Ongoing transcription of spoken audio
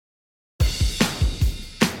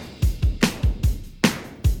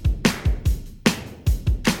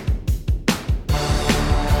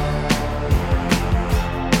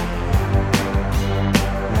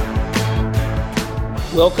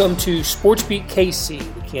Welcome to SportsBeat KC,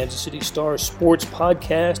 the Kansas City Star sports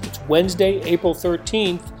podcast. It's Wednesday, April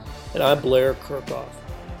 13th, and I'm Blair Kirchhoff.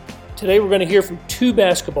 Today we're going to hear from two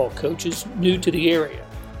basketball coaches new to the area,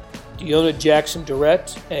 Deonna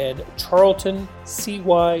Jackson-Durrett and Charlton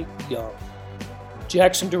C.Y. Young.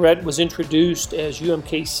 Jackson-Durrett was introduced as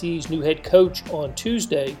UMKC's new head coach on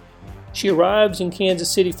Tuesday. She arrives in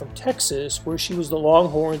Kansas City from Texas, where she was the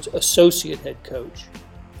Longhorns' associate head coach.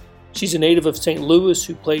 She's a native of St. Louis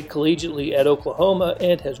who played collegiately at Oklahoma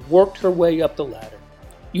and has worked her way up the ladder.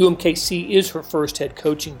 UMKC is her first head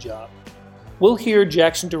coaching job. We'll hear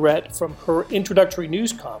Jackson-Durrett from her introductory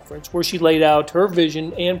news conference, where she laid out her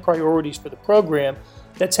vision and priorities for the program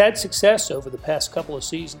that's had success over the past couple of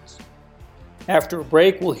seasons. After a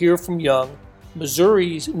break, we'll hear from Young,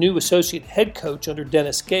 Missouri's new associate head coach under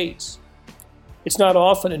Dennis Gates. It's not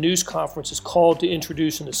often a news conference is called to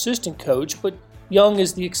introduce an assistant coach, but Young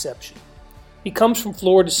is the exception. He comes from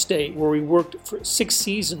Florida State, where he worked for 6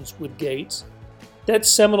 seasons with Gates. That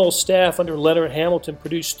Seminole staff under Leonard Hamilton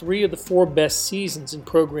produced 3 of the 4 best seasons in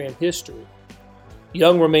program history.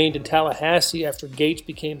 Young remained in Tallahassee after Gates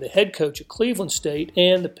became the head coach at Cleveland State,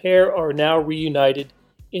 and the pair are now reunited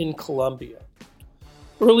in Columbia.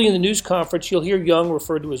 Early in the news conference, you'll hear Young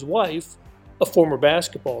refer to his wife, a former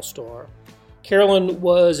basketball star. Carolyn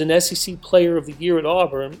was an SEC Player of the Year at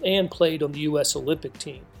Auburn and played on the U.S. Olympic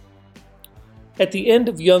team. At the end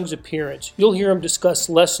of Young's appearance, you'll hear him discuss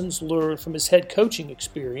lessons learned from his head coaching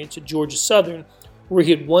experience at Georgia Southern, where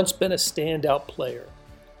he had once been a standout player.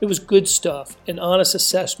 It was good stuff, an honest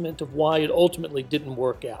assessment of why it ultimately didn't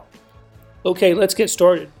work out. Okay, let's get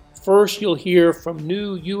started. First, you'll hear from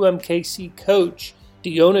new UMKC coach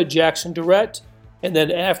Deonna Jackson-Durrett, and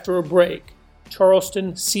then after a break,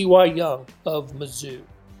 Charlton C.Y. Young of Mizzou.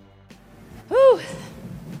 Whew.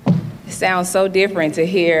 It sounds so different to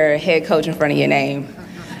hear head coach in front of your name.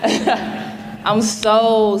 I'm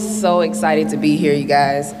so excited to be here, you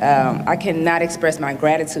guys. I cannot express my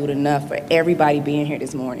gratitude enough for everybody being here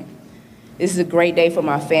this morning. This is a great day for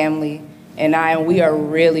my family, and we are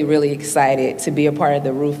really excited to be a part of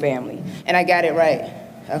the Rue family. And I got it right,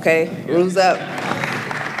 okay? Rue's up.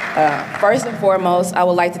 First and foremost, I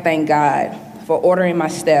would like to thank God for ordering my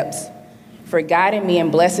steps, for guiding me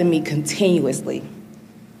and blessing me continuously.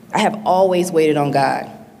 I have always waited on God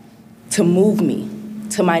to move me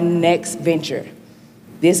to my next venture.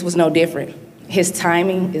 This was no different. His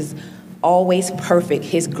timing is always perfect.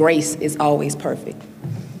 His grace is always perfect.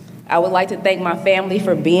 I would like to thank my family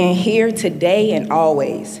for being here today and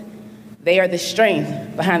always. They are the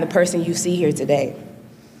strength behind the person you see here today.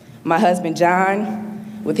 My husband,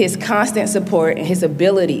 John, with his constant support and his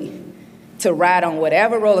ability to ride on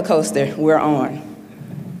whatever roller coaster we're on.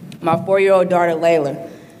 My 4-year-old daughter, Layla,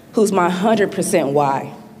 who's my 100%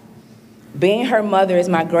 why. Being her mother is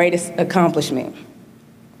my greatest accomplishment.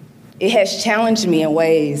 It has challenged me in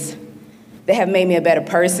ways that have made me a better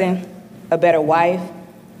person, a better wife,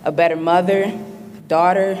 a better mother,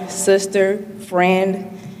 daughter, sister,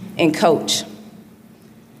 friend, and coach.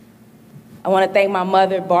 I want to thank my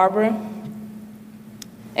mother, Barbara,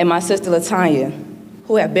 and my sister, LaTanya,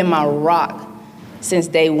 who have been my rock since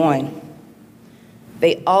day one.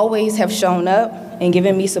 They always have shown up and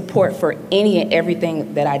given me support for any and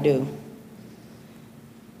everything that I do.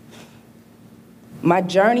 My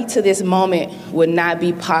journey to this moment would not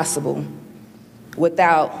be possible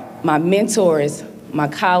without my mentors, my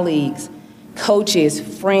colleagues, coaches,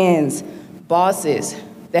 friends, bosses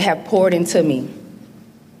that have poured into me.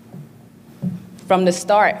 From the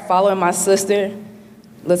start, following my sister,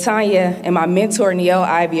 LaTanya, and my mentor, Neil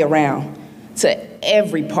Ivy, around to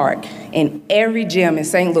every park and every gym in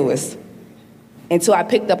St. Louis until I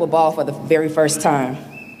picked up a ball for the very first time.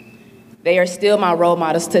 They are still my role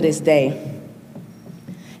models to this day.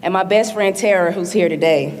 And my best friend, Tara, who's here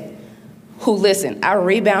today, who, listen, I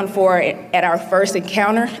rebound for her at our first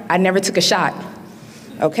encounter. I never took a shot,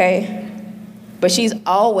 okay? But she's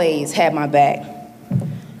always had my back.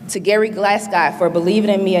 To Gary Glasgow for believing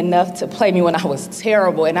in me enough to play me when I was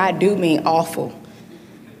terrible, and I do mean awful,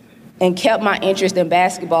 and kept my interest in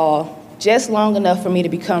basketball just long enough for me to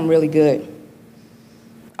become really good.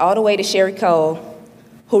 All the way to Sherry Cole,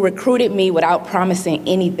 who recruited me without promising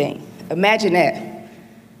anything. Imagine that.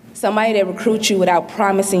 Somebody that recruits you without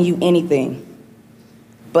promising you anything,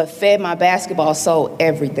 but fed my basketball soul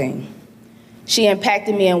everything. She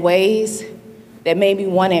impacted me in ways that made me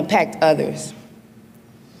want to impact others.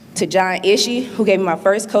 To John Ishii, who gave me my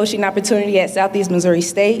first coaching opportunity at Southeast Missouri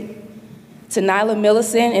State. To Nyla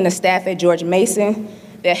Millicent and the staff at George Mason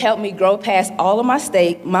that helped me grow past all of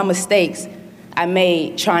my mistakes I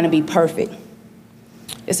made trying to be perfect.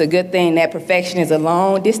 It's a good thing that perfection is a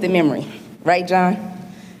long, distant memory. Right, John?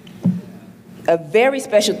 A very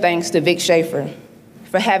special thanks to Vic Schaefer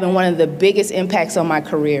for having one of the biggest impacts on my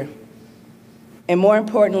career. And more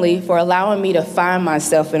importantly, for allowing me to find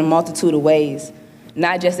myself in a multitude of ways,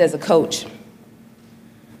 not just as a coach.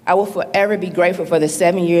 I will forever be grateful for the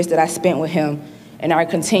 7 years that I spent with him and our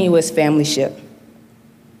continuous familyship.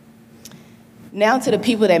 Now to the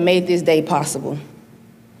people that made this day possible.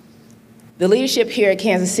 The leadership here at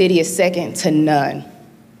Kansas City is second to none.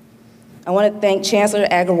 I want to thank Chancellor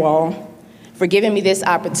Agarwal for giving me this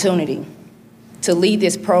opportunity to lead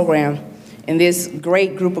this program and this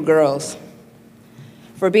great group of girls,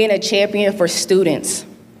 for being a champion for students,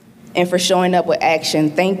 and for showing up with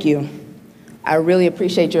action. Thank you. I really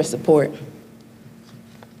appreciate your support.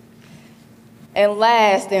 And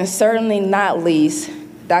last, and certainly not least,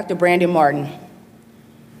 Dr. Brandon Martin,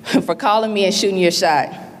 for calling me and shooting your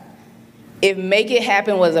shot. If Make It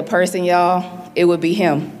Happen was a person, y'all, it would be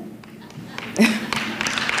him.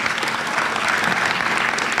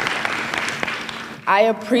 I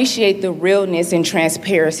appreciate the realness and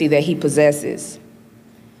transparency that he possesses.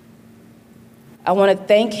 I want to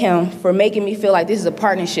thank him for making me feel like this is a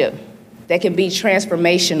partnership that can be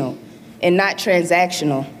transformational and not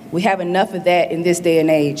transactional. We have enough of that in this day and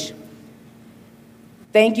age.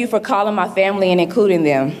 Thank you for calling my family and including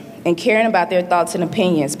them and caring about their thoughts and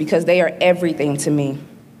opinions, because they are everything to me.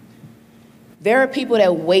 There are people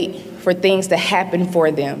that wait for things to happen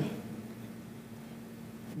for them.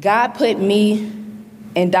 God put me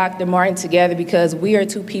and Dr. Martin together because we are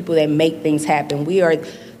two people that make things happen. We are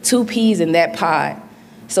two peas in that pod.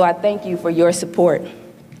 So I thank you for your support.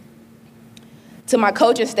 To my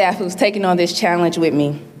coaching staff who's taken on this challenge with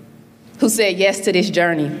me, who said yes to this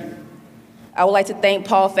journey, I would like to thank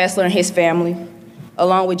Paul Fessler and his family,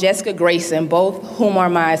 along with Jessica Grayson, both whom are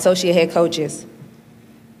my associate head coaches,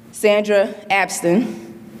 Sandra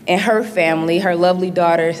Abston and her family, her lovely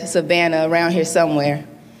daughter, Savannah, around here somewhere.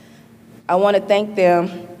 I want to thank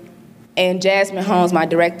them, and Jasmine Holmes, my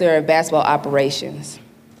director of basketball operations.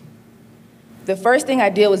 The first thing I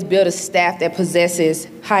did was build a staff that possesses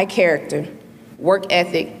high character, work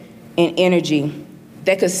ethic, and energy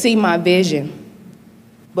that could see my vision,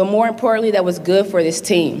 but more importantly, that was good for this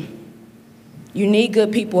team. You need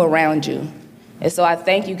good people around you, and so I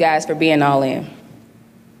thank you guys for being all in.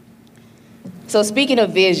 So speaking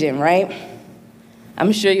of vision, right?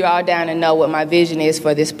 I'm sure you're all down to know what my vision is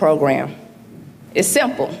for this program. It's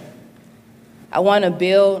simple. I want to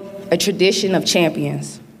build a tradition of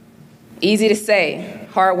champions. Easy to say,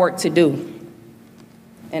 hard work to do.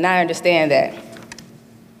 And I understand that.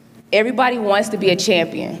 Everybody wants to be a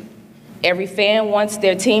champion. Every fan wants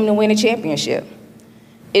their team to win a championship.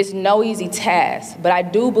 It's no easy task, but I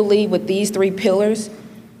do believe with these three pillars,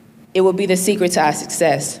 it will be the secret to our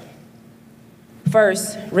success.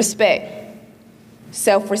 First, respect,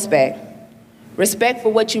 self-respect. Respect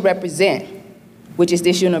for what you represent, which is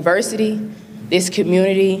this university, this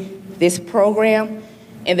community, this program,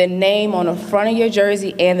 and the name on the front of your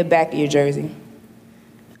jersey and the back of your jersey.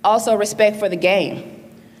 Also, respect for the game.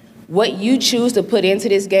 What you choose to put into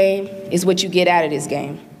this game is what you get out of this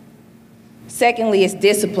game. Secondly, it's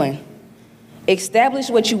discipline. Establish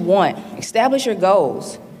what you want. Establish your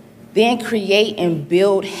goals. Then create and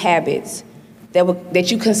build habits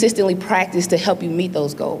that you consistently practice to help you meet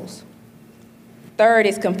those goals. Third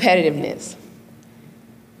is competitiveness.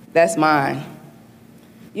 That's mine.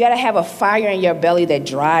 You gotta have a fire in your belly that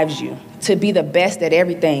drives you to be the best at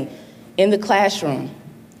everything in the classroom,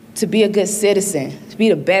 to be a good citizen, to be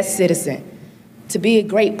the best citizen, to be a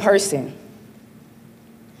great person.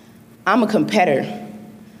 I'm a competitor.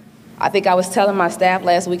 I think I was telling my staff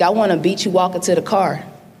last week, I wanna beat you walking to the car.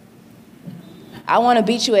 I wanna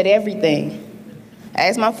beat you at everything.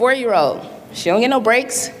 Ask my 4-year-old. She don't get no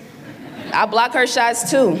breaks. I block her shots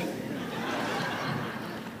too.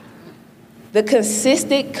 The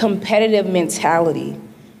consistent competitive mentality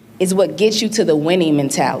is what gets you to the winning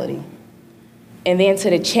mentality and then to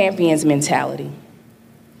the champion's mentality.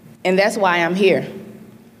 And that's why I'm here,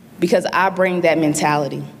 because I bring that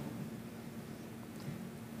mentality.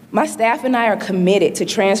 My staff and I are committed to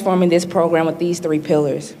transforming this program with these three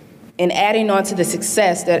pillars and adding on to the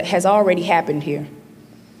success that has already happened here.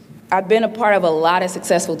 I've been a part of a lot of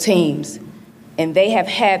successful teams, and they have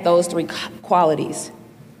had those three qualities.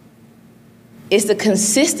 It's the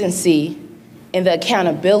consistency and the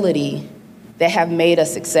accountability that have made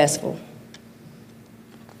us successful.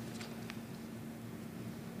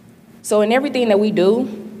 So in everything that we do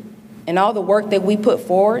and all the work that we put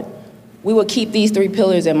forward, we will keep these three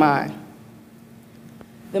pillars in mind.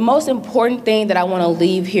 The most important thing that I want to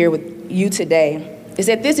leave here with you today is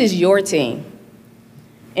that this is your team.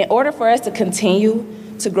 In order for us to continue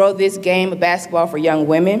to grow this game of basketball for young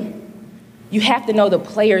women, you have to know the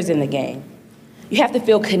players in the game. You have to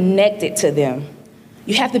feel connected to them.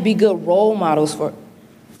 You have to be good role models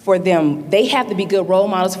for them. They have to be good role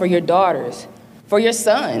models for your daughters, for your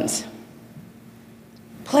sons.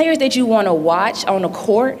 Players that you want to watch on the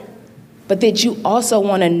court, but that you also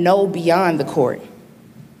want to know beyond the court.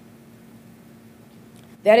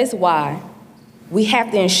 That is why we have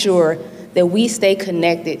to ensure that we stay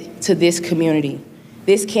connected to this community.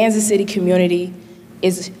 This Kansas City community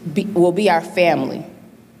will be our family.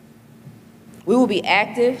 We will be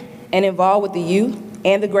active and involved with the youth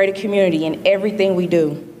and the greater community in everything we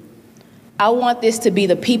do. I want this to be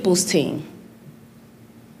the people's team.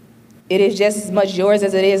 It is just as much yours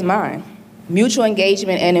as it is mine. Mutual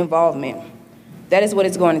engagement and involvement. That is what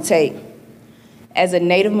it's going to take. As a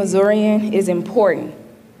native Missourian, it is important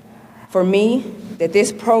for me that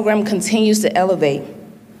this program continues to elevate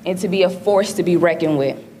and to be a force to be reckoned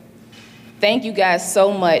with. Thank you guys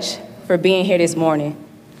so much for being here this morning,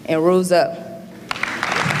 and rules up.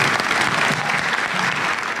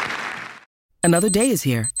 Another day is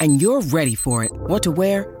here, and you're ready for it. What to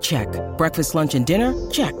wear? Check. Breakfast, lunch, and dinner?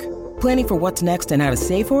 Check. Planning for what's next and how to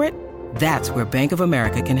save for it? That's where Bank of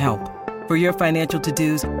America can help. For your financial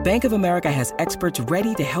to-dos, Bank of America has experts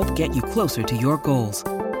ready to help get you closer to your goals.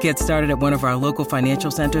 Get started at one of our local financial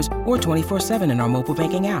centers or 24/7 in our mobile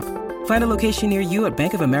banking app. Find a location near you at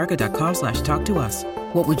bankofamerica.com/talktous.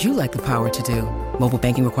 What would you like the power to do? Mobile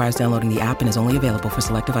banking requires downloading the app and is only available for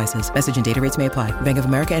select devices. Message and data rates may apply. Bank of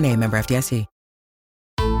America N.A., member FDIC.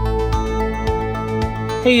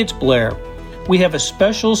 Hey, it's Blair. We have a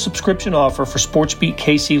special subscription offer for SportsBeat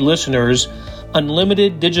KC listeners,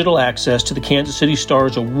 unlimited digital access to the Kansas City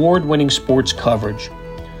Star's award-winning sports coverage.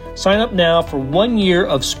 Sign up now for 1 year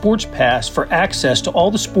of Sports Pass for access to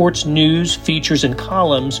all the sports news, features, and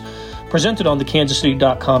columns presented on the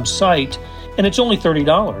kansascity.com site, and it's only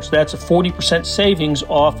 $30. That's a 40% savings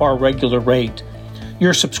off our regular rate.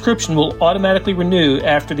 Your subscription will automatically renew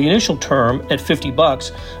after the initial term at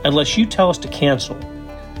 $50 unless you tell us to cancel.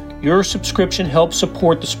 Your subscription helps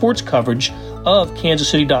support the sports coverage of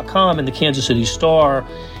kansascity.com and the Kansas City Star,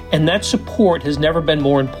 and that support has never been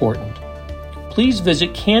more important. Please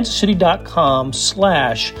visit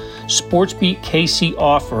kansascity.com/SportsBeatKC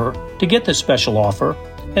offer to get this special offer.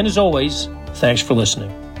 And as always, thanks for listening.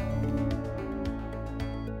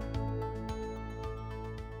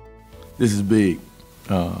 This is big.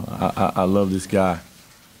 I love this guy.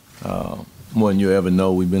 More than you ever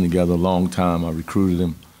know. We've been together a long time. I recruited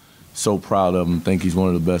him. So proud of him. Think he's one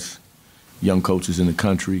of the best young coaches in the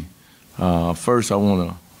country. First, I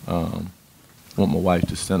want my wife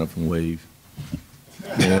to stand up and wave.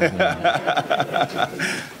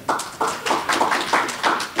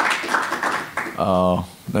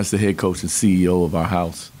 That's the head coach and CEO of our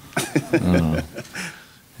house.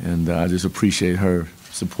 And I just appreciate her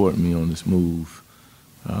supporting me on this move.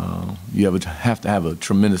 You have to have a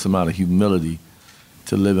tremendous amount of humility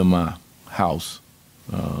to live in my house.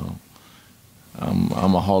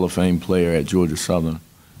 I'm a Hall of Fame player at Georgia Southern,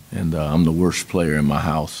 and I'm the worst player in my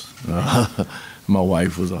house. My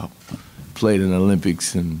wife played in the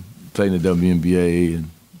Olympics and played in the WNBA and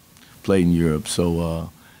played in Europe. So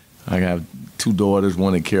I have 2 daughters,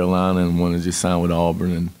 one in Carolina and one that just signed with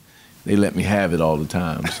Auburn, and they let me have it all the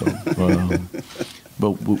time. So,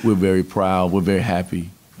 but we're very proud. We're very happy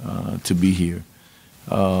to be here.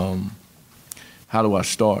 How do I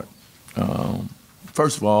start?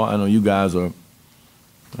 First of all, I know you guys are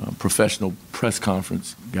professional press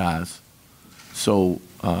conference guys. So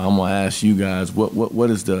I'm going to ask you guys, what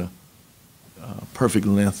is the perfect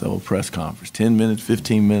length of a press conference? 10 minutes,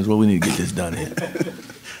 15 minutes? Well, we need to get this done in.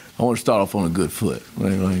 I want to start off on a good foot.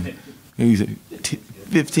 You say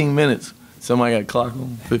 15 minutes. Somebody got a clock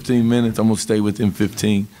on 15 minutes. I'm going to stay within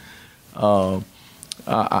 15. I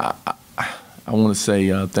want to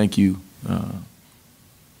say thank you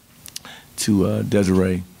to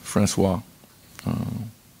Desiree Francois.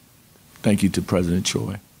 Thank you to President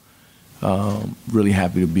Choi. Really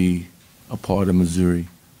happy to be a part of Missouri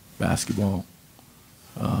basketball.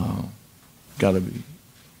 Gotta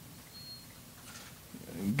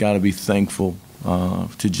be thankful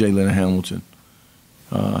to Jay Leonard Hamilton,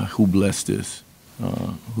 who blessed this,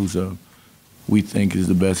 we think is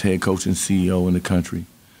the best head coach and CEO in the country.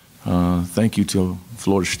 Thank you to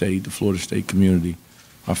Florida State, the Florida State community,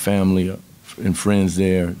 our family and friends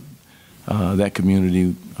there. That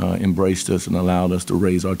community embraced us and allowed us to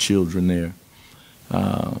raise our children there.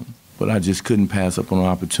 But I just couldn't pass up on an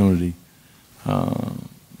opportunity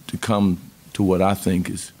to come to what I think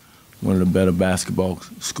is one of the better basketball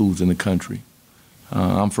schools in the country.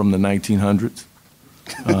 I'm from the 1900s.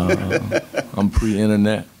 I'm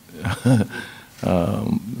pre-internet.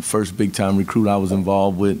 First big-time recruit I was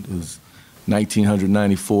involved with was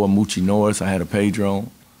 1994, Moochie Norris. I had a pager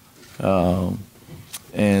on.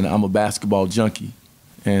 And I'm a basketball junkie.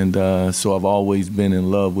 And so I've always been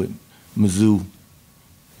in love with Mizzou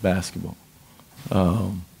basketball.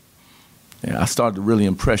 And I started to really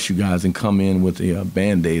impress you guys and come in with a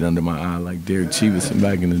Band-Aid under my eye like Derek Cheeverson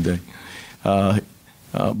back in the day.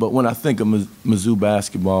 But when I think of Mizzou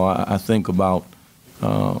basketball, I think about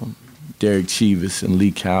Derek Cheeverson and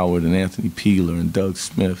Lee Coward and Anthony Peeler and Doug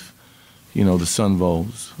Smith, you know, the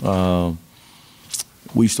Sunvols.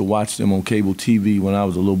 We used to watch them on cable TV when I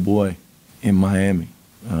was a little boy in Miami.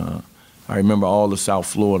 I remember all of South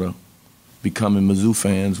Florida becoming Mizzou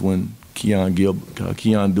fans when Keon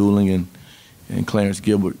Dooling and Clarence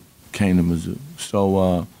Gilbert came to Mizzou.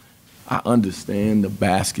 So I understand the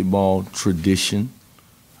basketball tradition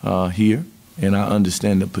here, and I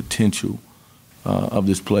understand the potential of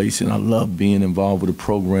this place, and I love being involved with a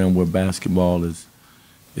program where basketball is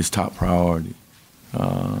top priority.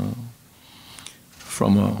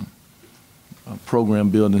 From a program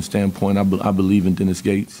building standpoint, I believe in Dennis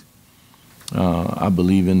Gates. I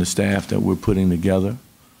believe in the staff that we're putting together.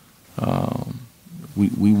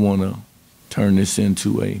 We want to turn this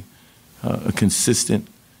into a consistent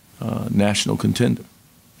national contender.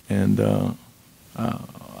 And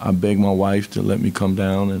I begged my wife to let me come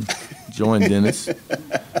down and join Dennis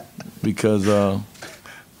because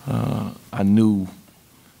I knew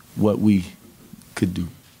what we could do.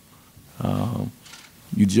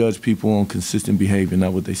 You judge people on consistent behavior,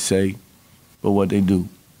 not what they say, but what they do.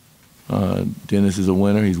 Dennis is a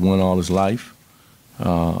winner. He's won all his life.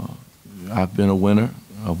 I've been a winner.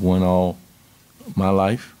 I've won all my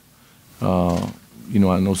life. You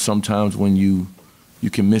know, I know sometimes when you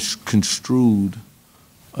can misconstrue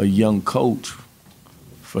a young coach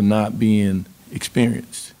for not being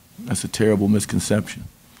experienced. That's a terrible misconception.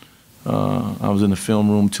 I was in the film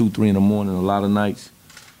room 2, 3 in the morning a lot of nights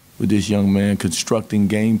with this young man constructing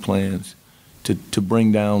game plans to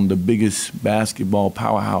bring down the biggest basketball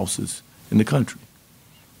powerhouses in the country.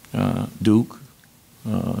 Duke,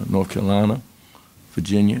 North Carolina,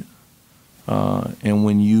 Virginia. And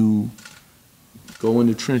when you go in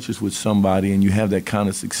the trenches with somebody and you have that kind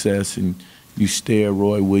of success and you stare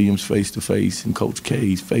Roy Williams face-to-face and Coach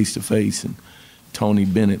K face-to-face and Tony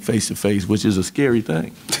Bennett face-to-face, which is a scary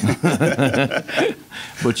thing.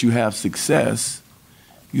 But you have success,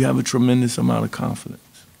 you have a tremendous amount of confidence.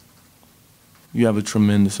 You have a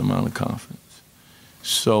tremendous amount of confidence.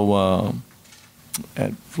 So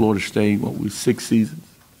at Florida State, what was 6 seasons?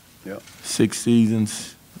 Yep. 6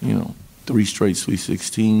 seasons, you know, 3 straight Sweet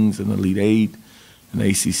 16s, an Elite 8, an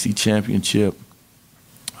ACC championship,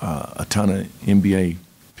 a ton of NBA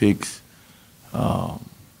picks,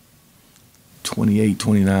 28,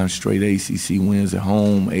 29 straight ACC wins at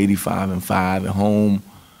home, 85-5 at home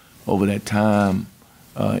over that time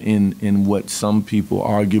in what some people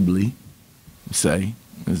arguably say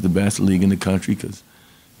is the best league in the country, because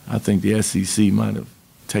I think the SEC might have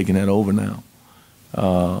taken that over now.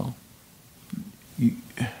 You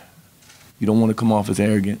don't want to come off as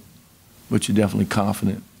arrogant, but you're definitely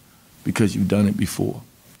confident because you've done it before.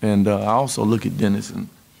 And I also look at Dennis, and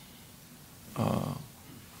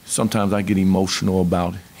sometimes I get emotional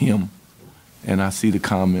about him, and I see the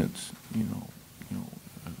comments, you know,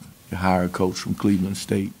 you hire a coach from Cleveland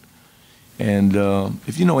State. And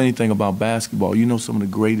if you know anything about basketball, you know some of the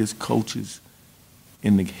greatest coaches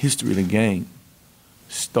in the history of the game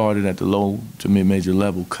started at the low to mid-major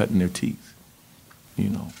level cutting their teeth. You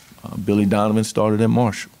know, Billy Donovan started at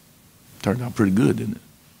Marshall. Turned out pretty good, didn't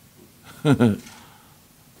it?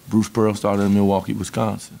 Bruce Pearl started in Milwaukee,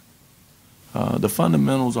 Wisconsin. The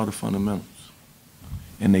fundamentals are the fundamentals,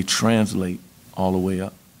 and they translate all the way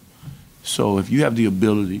up. So if you have the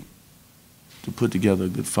ability to put together a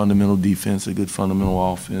good fundamental defense, a good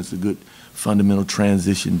fundamental offense, a good fundamental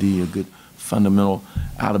transition D, a good fundamental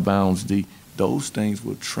out-of-bounds D, those things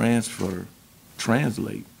will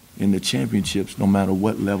translate into championships no matter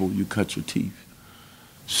what level you cut your teeth.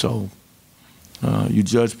 So you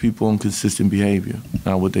judge people on consistent behavior,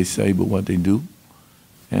 not what they say, but what they do.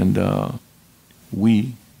 And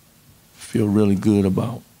we feel really good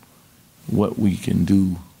about what we can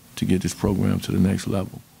do to get this program to the next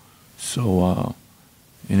level. So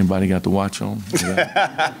anybody got the watch on? Perfect. We'll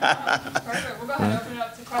go ahead and open it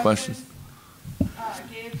up to questions.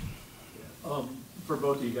 Gabe? For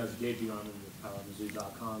both of you guys, Gabe Dion with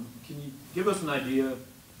PowerMizzou.com. Can you give us an idea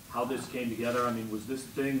how this came together? I mean, was this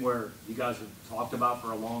thing where you guys have talked about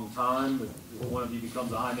for a long time? If one of you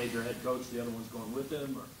becomes a high major head coach, the other one's going with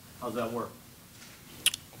him, or how's that work?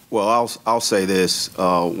 Well, I'll say this.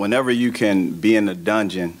 Whenever you can be in the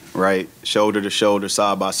dungeon, right, shoulder to shoulder,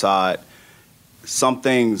 side by side, some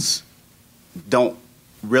things don't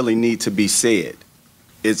really need to be said.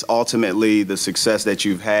 It's ultimately the success that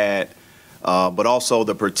you've had, but also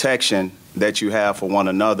the protection that you have for one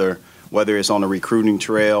another, whether it's on the recruiting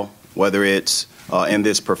trail, whether it's in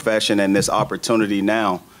this profession and this opportunity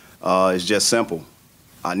now, is just simple.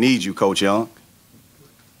 I need you, Coach Young.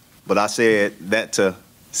 But I said that to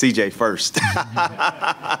CJ first.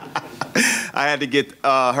 I had to get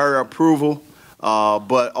her approval,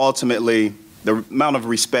 but ultimately the amount of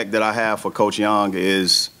respect that I have for Coach Young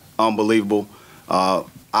is unbelievable.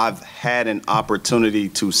 I've had an opportunity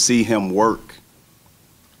to see him work,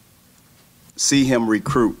 see him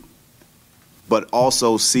recruit, but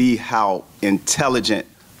also see how intelligent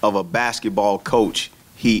of a basketball coach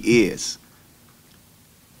he is.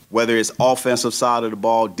 Whether it's offensive side of the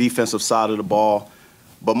ball, defensive side of the ball,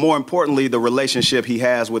 but more importantly, the relationship he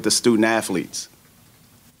has with the student athletes.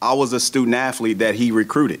 I was a student athlete that he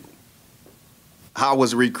recruited. I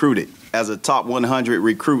was recruited as a top 100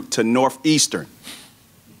 recruit to Northeastern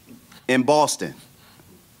in Boston.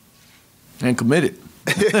 And committed.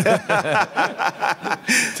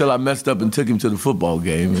 Till I messed up and took him to the football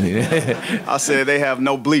game. I said they have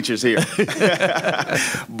no bleachers here.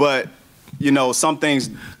 But, you know, some things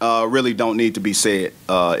really don't need to be said.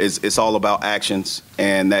 It's all about actions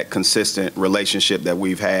and that consistent relationship that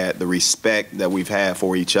we've had, the respect that we've had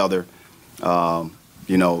for each other.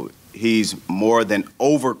 You know, he's more than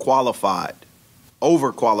overqualified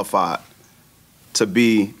to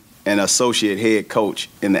be an associate head coach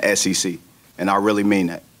in the SEC. And I really mean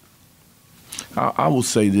that. I will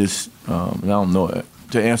say this, and I don't know,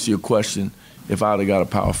 to answer your question, if I would have got a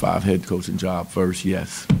Power 5 head coaching job first,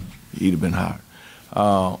 yes, he'd have been hired.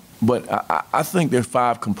 But I think there's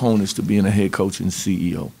 5 components to being a head coach and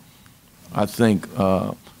CEO. I think,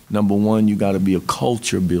 number 1, you got to be a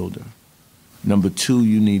culture builder. Number 2,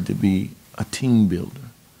 you need to be a team builder.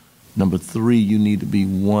 Number 3, you need to be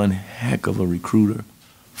one heck of a recruiter.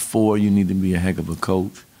 4, you need to be a heck of a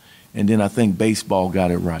coach. And then I think baseball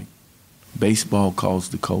got it right. Baseball calls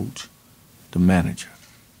the coach the manager.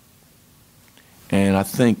 And I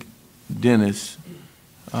think, Dennis,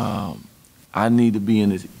 I need to be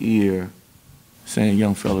in his ear saying,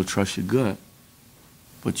 young fella, trust your gut.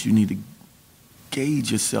 But you need to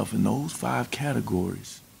gauge yourself in those 5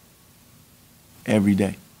 categories every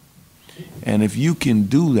day. And if you can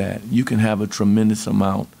do that, you can have a tremendous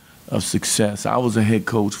amount of success. I was a head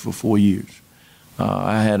coach for 4 years.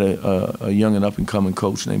 I had a young and up-and-coming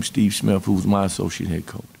coach named Steve Smith, who was my associate head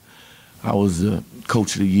coach. I was the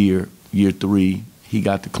coach of the year 3. He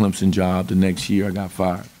got the Clemson job. The next year, I got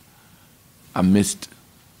fired. I missed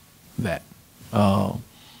that. I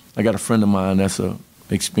got a friend of mine that's an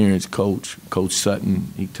experienced coach, Coach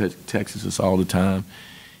Sutton. He texts us all the time.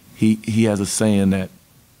 He has a saying that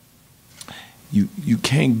you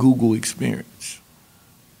can't Google experience.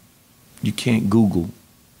 You can't Google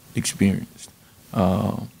experience.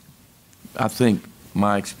 I think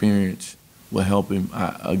my experience will help him.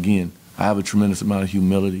 I have a tremendous amount of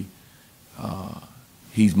humility.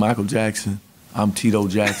 He's Michael Jackson. I'm Tito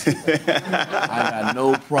Jackson. I got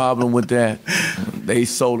no problem with that. They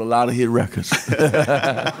sold a lot of hit records.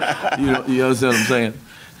 You understand what I'm saying?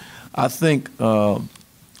 I think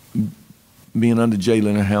being under Jay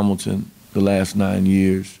Leonard Hamilton the last 9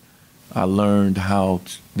 years, I learned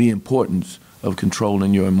the importance of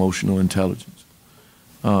controlling your emotional intelligence.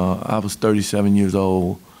 I was 37 years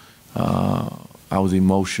old. I was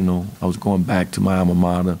emotional. I was going back to my alma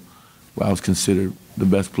mater, where I was considered the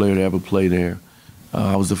best player to ever play there.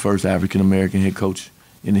 I was the first African-American head coach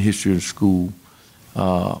in the history of the school.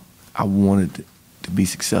 I wanted to be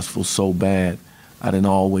successful so bad. I didn't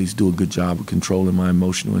always do a good job of controlling my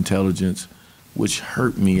emotional intelligence, which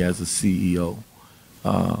hurt me as a CEO.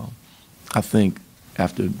 I think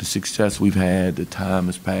after the success we've had, the time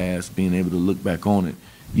has passed, being able to look back on it,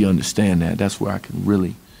 you understand that. That's where I can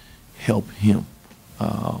really help him.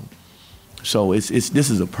 So this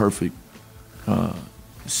is a perfect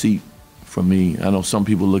seat for me. I know some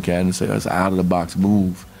people look at it and say that's an out-of-the-box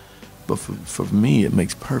move, but for me, it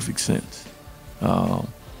makes perfect sense. And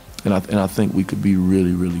I think we could be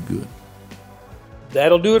really, really good.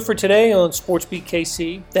 That'll do it for today on SportsBeat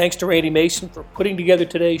KC. Thanks to Randy Mason for putting together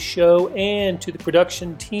today's show, and to the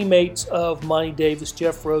production teammates of Monty Davis,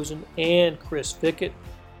 Jeff Rosen, and Chris Fickett.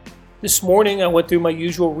 This morning, I went through my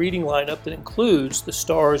usual reading lineup that includes the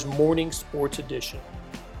Star's Morning Sports Edition.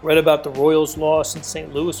 Read about the Royals' loss in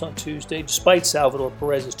St. Louis on Tuesday, despite Salvador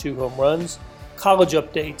Perez's 2 home runs. College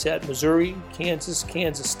updates at Missouri, Kansas,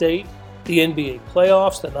 Kansas State, the NBA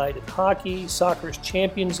playoffs, the night in hockey, soccer's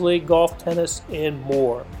Champions League, golf, tennis, and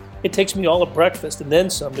more. It takes me all at breakfast and then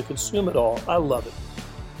some to consume it all. I love it.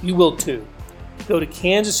 You will too. Go to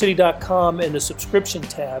kansascity.com and the subscription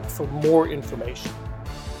tab for more information.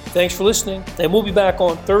 Thanks for listening, and we'll be back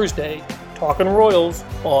on Thursday talking Royals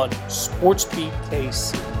on SportsBeat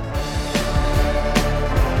KC.